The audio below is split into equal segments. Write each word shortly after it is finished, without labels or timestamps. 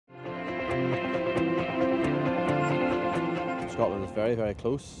Scotland is very, very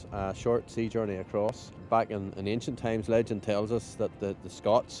close, short sea journey across. Back in ancient times, legend tells us that the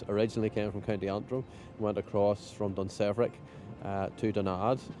Scots originally came from County Antrim, went across from Dunseverick to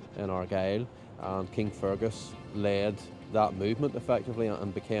Dalriada in Argyll, and King Fergus led that movement effectively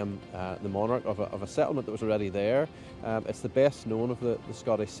and became the monarch of a settlement that was already there. It's the best known of the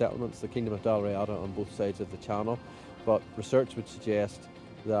Scottish settlements, the Kingdom of Dalriada on both sides of the Channel, but research would suggest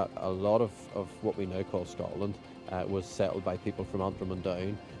that a lot of what we now call Scotland was settled by people from Antrim and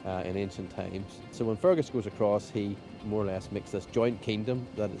down in ancient times. So when Fergus goes across, he more or less makes this joint kingdom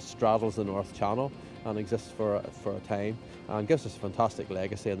that straddles the North Channel and exists for a time, and gives us a fantastic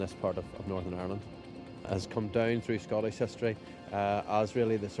legacy in this part of Northern Ireland. Has come down through Scottish history as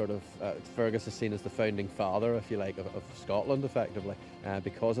really the sort of Fergus is seen as the founding father, if you like, of Scotland effectively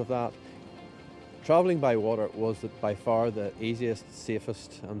because of that. Travelling by water was by far the easiest,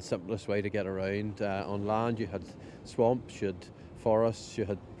 safest and simplest way to get around. On land you had swamps, you had forests, you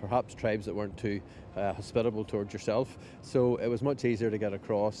had perhaps tribes that weren't too hospitable towards yourself, so it was much easier to get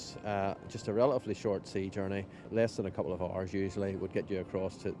across. Just a relatively short sea journey, less than a couple of hours usually, would get you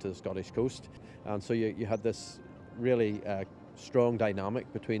across to the Scottish coast, and so you had this really strong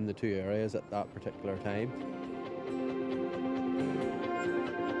dynamic between the two areas at that particular time.